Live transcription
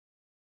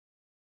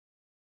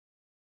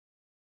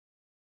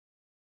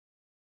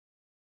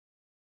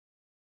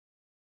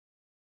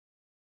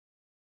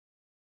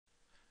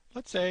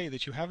Let's say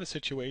that you have a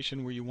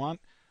situation where you want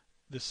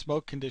the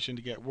smoke condition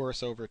to get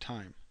worse over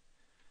time.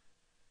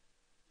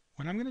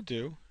 What I'm going to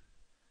do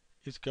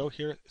is go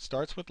here, it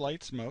starts with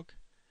light smoke.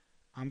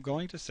 I'm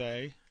going to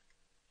say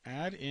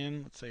add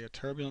in, let's say, a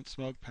turbulent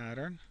smoke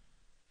pattern.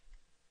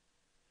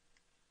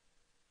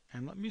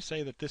 And let me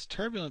say that this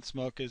turbulent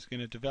smoke is going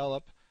to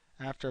develop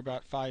after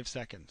about 5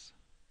 seconds.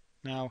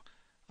 Now,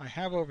 I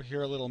have over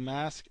here a little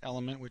mask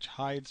element which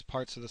hides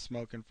parts of the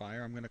smoke and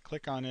fire. I'm going to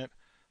click on it,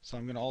 so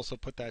I'm going to also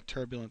put that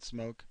turbulent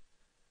smoke,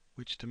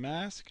 which to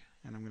mask,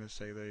 and I'm going to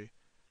say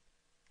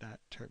that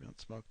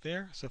turbulent smoke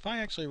there. So if I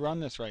actually run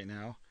this right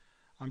now,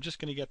 I'm just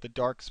going to get the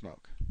dark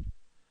smoke.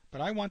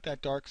 But I want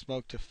that dark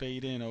smoke to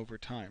fade in over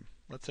time,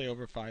 let's say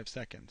over 5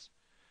 seconds.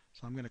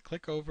 So I'm going to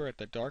click over at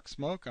the dark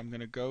smoke. I'm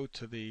going to go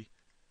to the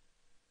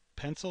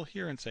pencil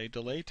here and say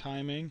delay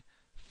timing,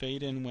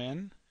 fade in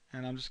when,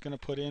 and I'm just going to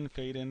put in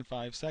fade in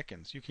 5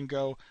 seconds. You can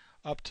go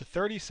up to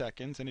 30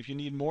 seconds, and if you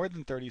need more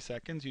than 30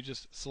 seconds, you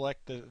just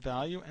select the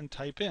value and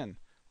type in,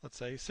 let's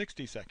say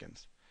 60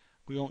 seconds.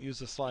 We won't use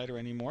the slider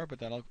anymore, but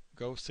that'll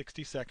go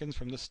 60 seconds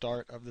from the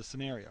start of the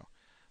scenario.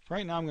 For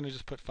right now, I'm going to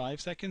just put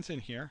 5 seconds in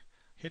here,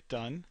 hit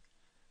done,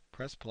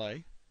 press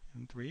play,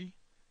 in 3,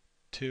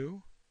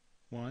 2,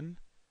 1,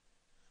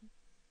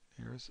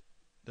 here's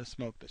the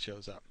smoke that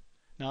shows up.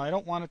 Now I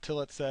don't want it to,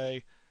 let's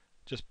say,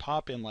 just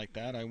pop in like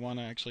that. I want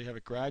to actually have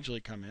it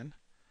gradually come in.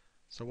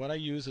 So what I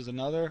use is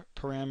another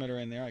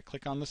parameter in there. I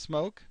click on the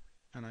smoke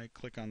and I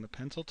click on the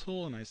pencil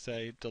tool and I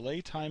say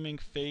delay timing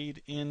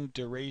fade in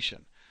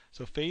duration.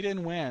 So fade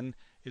in when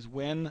is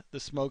when the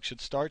smoke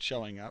should start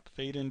showing up.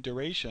 Fade in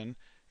duration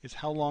is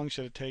how long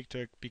should it take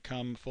to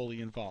become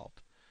fully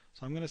involved.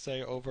 So I'm going to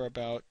say over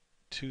about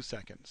 2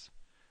 seconds.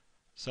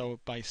 So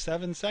by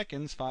 7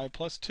 seconds, 5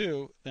 plus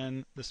 2,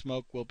 then the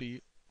smoke will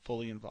be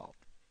fully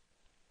involved.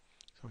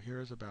 So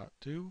here's about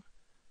 2,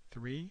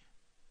 3,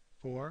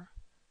 4,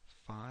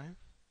 5.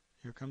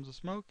 Here comes the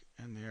smoke,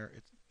 and there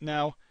it's.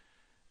 Now,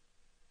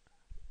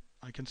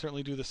 I can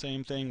certainly do the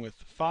same thing with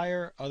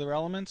fire, other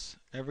elements.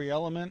 Every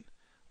element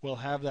will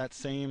have that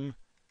same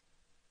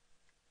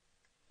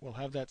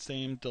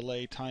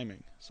delay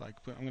timing. So I'm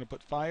going to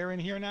put fire in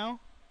here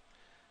now.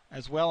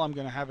 As well, I'm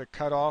going to have it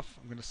cut off.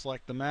 I'm going to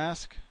select the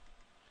mask,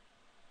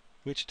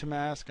 which to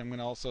mask. I'm going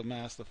to also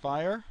mask the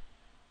fire.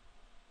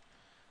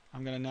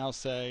 I'm going to now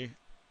say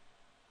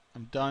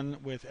I'm done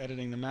with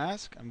editing the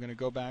mask. I'm going to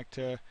go back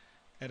to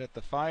edit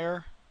the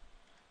fire.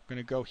 I'm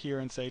going to go here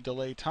and say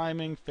delay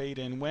timing, fade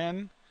in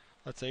when.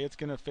 Let's say it's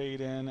going to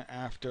fade in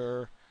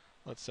after,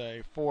 let's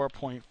say,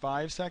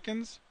 4.5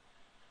 seconds.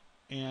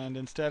 And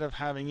instead of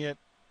having it,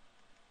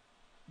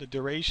 the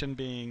duration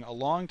being a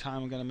long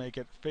time, I'm going to make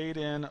it fade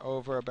in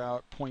over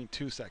about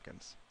 0.2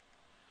 seconds.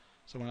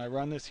 So when I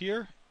run this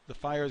here, the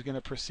fire is going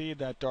to precede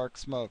that dark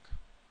smoke.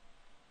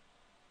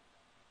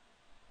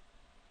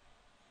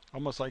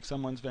 Almost like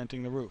someone's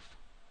venting the roof.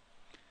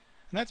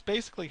 And that's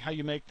basically how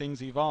you make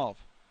things evolve.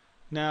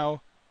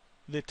 Now,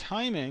 the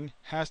timing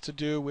has to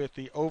do with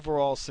the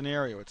overall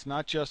scenario. It's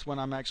not just when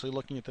I'm actually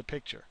looking at the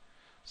picture.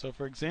 So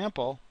for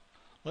example,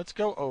 let's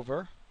go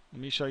over.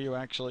 Let me show you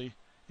actually,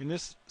 in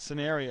this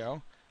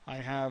scenario, I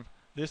have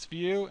this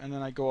view and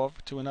then I go over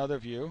to another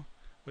view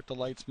with the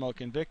light, smoke,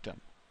 and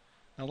victim.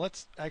 Now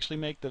let's actually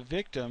make the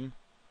victim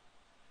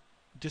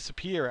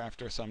disappear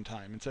after some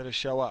time instead of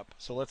show up.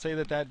 So let's say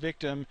that that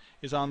victim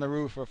is on the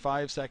roof for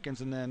 5 seconds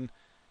and then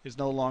is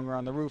no longer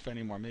on the roof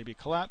anymore. Maybe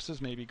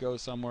collapses, maybe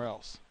goes somewhere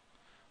else.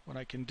 What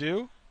I can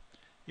do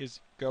is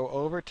go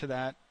over to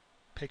that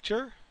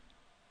picture.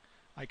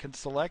 I can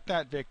select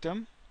that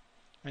victim,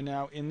 and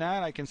now in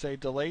that I can say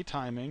delay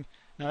timing.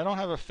 Now I don't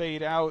have a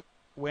fade out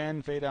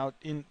when, fade out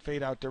in,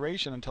 fade out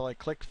duration until I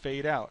click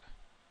fade out.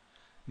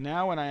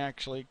 Now when I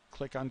actually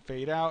click on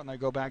fade out and I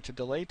go back to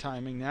delay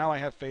timing, now I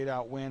have fade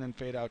out when and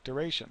fade out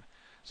duration.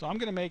 So I'm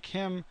going to make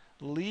him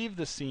leave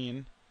the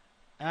scene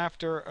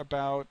after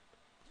about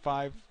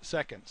 5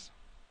 seconds.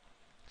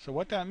 So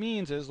what that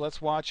means is,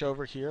 let's watch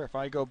over here. If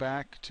I go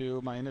back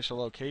to my initial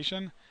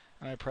location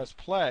and I press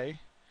play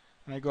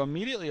and I go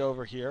immediately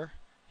over here,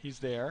 he's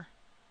there.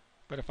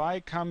 But if I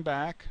come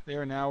back,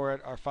 there now we're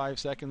at our 5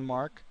 second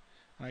mark,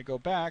 and I go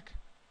back,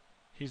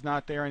 he's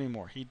not there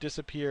anymore. He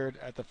disappeared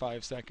at the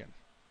 5 second.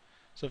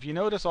 So if you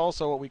notice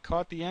also, what we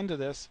caught at the end of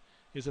this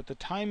is that the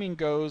timing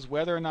goes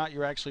whether or not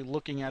you're actually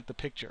looking at the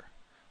picture.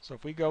 So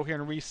if we go here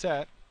and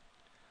reset,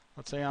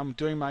 let's say I'm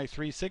doing my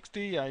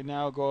 360, I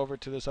now go over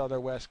to this other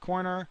west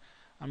corner,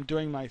 I'm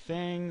doing my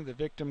thing, the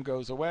victim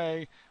goes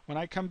away. When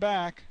I come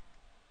back,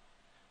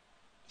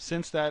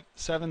 since that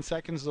 7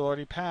 seconds has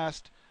already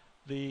passed,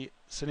 the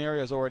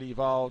scenario has already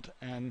evolved,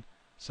 and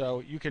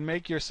so you can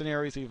make your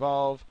scenarios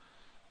evolve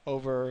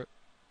over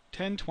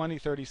 10, 20,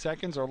 30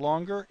 seconds or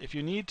longer. If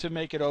you need to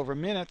make it over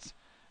minutes,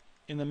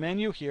 in the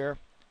menu here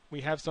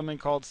we have something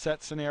called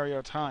set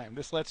scenario time.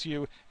 This lets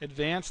you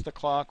advance the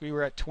clock. We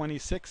were at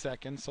 26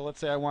 seconds, so let's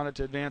say I wanted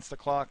to advance the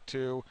clock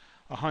to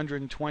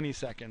 120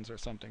 seconds or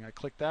something. I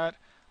click that,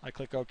 I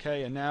click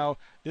OK, and now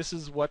this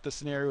is what the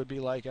scenario would be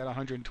like at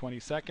 120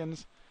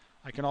 seconds.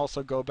 I can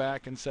also go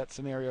back and set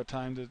scenario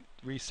time to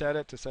reset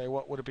it to say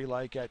what would it be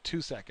like at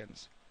 2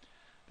 seconds.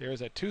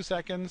 There's at 2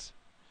 seconds,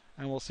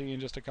 and we'll see in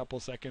just a couple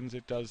seconds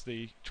it does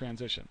the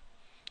transition.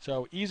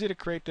 So easy to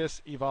create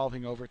this,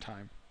 evolving over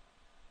time.